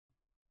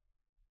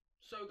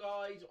So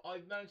guys,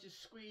 I've managed to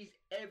squeeze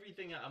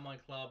everything out of my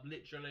club,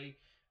 literally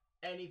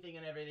anything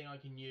and everything I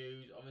can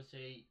use.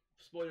 Obviously,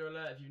 spoiler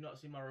alert, if you've not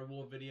seen my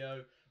reward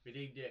video, we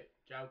did get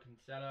João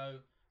Cancelo.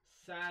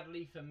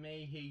 Sadly for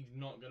me, he's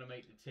not going to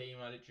make the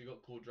team. I literally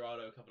got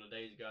Cuadrado a couple of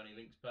days ago and he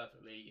links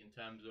perfectly in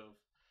terms of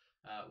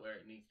where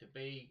it needs to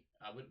be.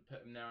 I wouldn't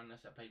put him there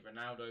unless I played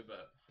Ronaldo,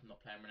 but I'm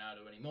not playing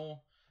Ronaldo anymore.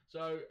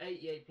 So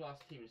 88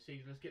 plus team of the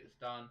season. Let's get this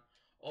done.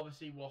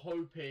 Obviously, we're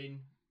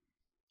hoping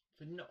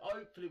for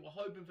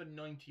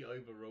 90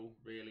 overall.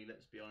 Really,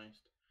 let's be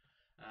honest.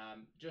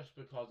 Just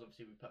because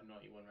obviously we put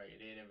 91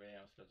 rated in, everything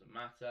else doesn't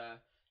matter.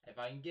 If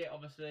I can get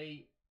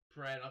obviously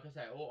Prem, like I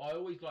say, I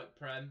always like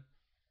Prem.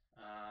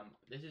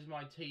 This is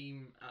my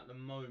team at the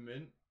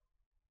moment.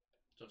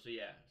 So obviously,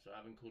 yeah, so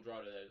having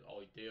Cuadrado there is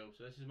ideal.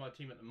 So this is my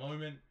team at the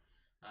moment.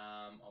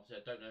 Obviously,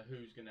 I don't know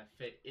who's going to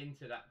fit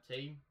into that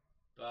team,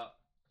 but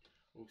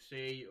we'll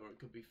see. Or it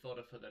could be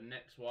fodder for the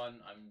next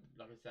one.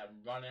 Like I said,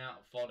 I'm running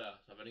out of fodder.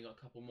 So I've only got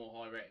a couple more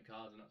high rated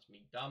cards, and that's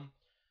me done.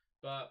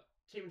 But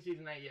team of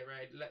season 88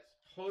 rated. Let's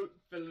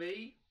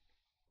hopefully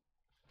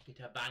get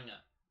a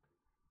banger.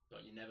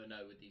 But you never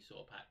know with these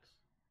sort of packs.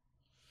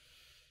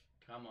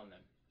 Come on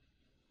then.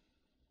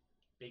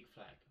 Big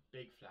flag.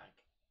 Big flag.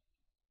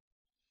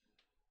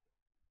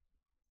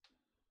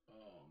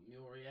 Oh,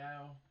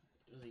 Muriel.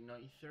 Was he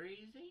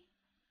 93, is he?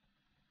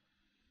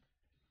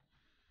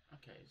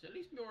 Okay, so at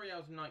least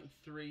Muriel's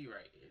 93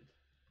 rated.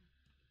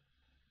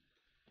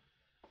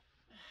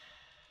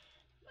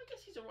 I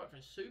guess he's alright for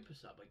a super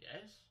sub, I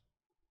guess.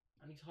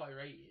 And he's high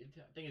rated.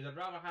 The thing is, I'd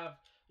rather have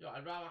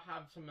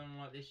someone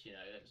like this, you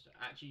know, that's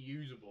actually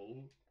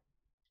usable.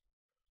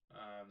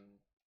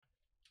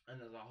 And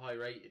as a high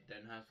rated,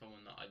 then have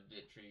someone that I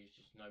literally is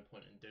just no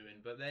point in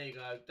doing. But there you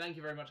go. Thank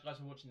you very much, guys,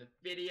 for watching the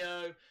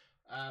video.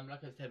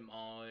 Like I said,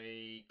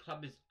 my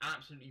club is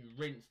absolutely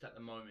rinsed at the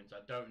moment. So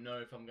I don't know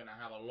if I'm going to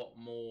have a lot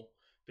more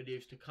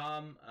videos to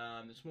come.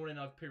 This morning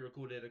I've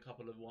pre-recorded a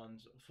couple of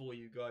ones for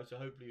you guys. So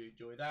hopefully you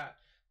enjoy that.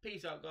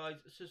 Peace out, guys.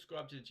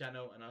 Subscribe to the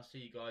channel, and I'll see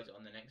you guys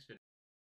on the next video.